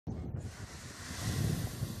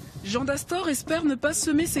Jean d'Astor espère ne pas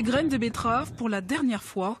semer ses graines de betterave pour la dernière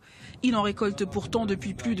fois. Il en récolte pourtant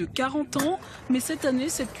depuis plus de 40 ans, mais cette année,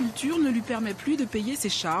 cette culture ne lui permet plus de payer ses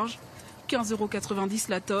charges. 15,90 €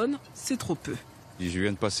 la tonne, c'est trop peu. Je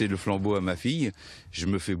viens de passer le flambeau à ma fille. Je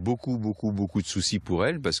me fais beaucoup de soucis pour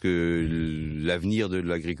elle parce que l'avenir de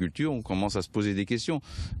l'agriculture, on commence à se poser des questions.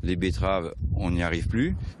 Les betteraves, on n'y arrive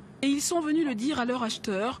plus. Et ils sont venus le dire à leur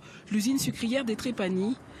acheteur, l'usine sucrière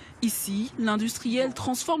d'Etrepagny. Ici, l'industriel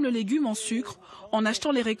transforme le légume en sucre en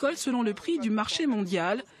achetant les récoltes selon le prix du marché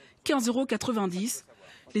mondial, 15,90 €.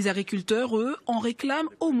 Les agriculteurs, eux, en réclament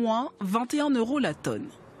au moins 21 € la tonne.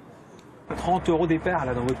 30 € d'épargne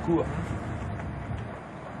là dans votre cours.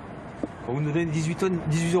 Quand vous nous donnez 18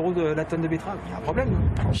 € de la tonne de betterave, il y a un problème.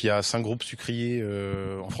 Il y a 5 groupes sucriers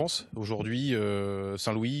en France. Aujourd'hui,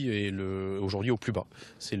 Saint-Louis est aujourd'hui au plus bas.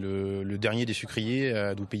 C'est le dernier des sucriers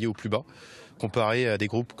à nous payer au plus bas, comparé à des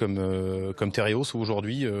groupes comme Tereos, où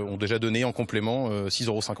aujourd'hui ont déjà donné en complément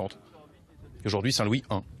 6,50 €. Aujourd'hui, Saint-Louis,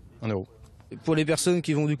 1 €. Pour les personnes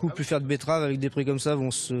qui vont du coup plus faire de betterave avec des prix comme ça,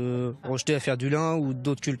 vont se rejeter à faire du lin ou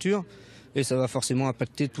d'autres cultures. Et ça va forcément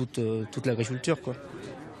impacter toute l'agriculture, quoi.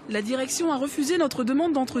 La direction a refusé notre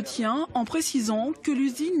demande d'entretien en précisant que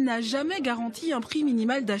l'usine n'a jamais garanti un prix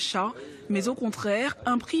minimal d'achat, mais au contraire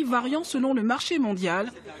un prix variant selon le marché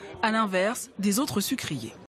mondial, à l'inverse des autres sucriers.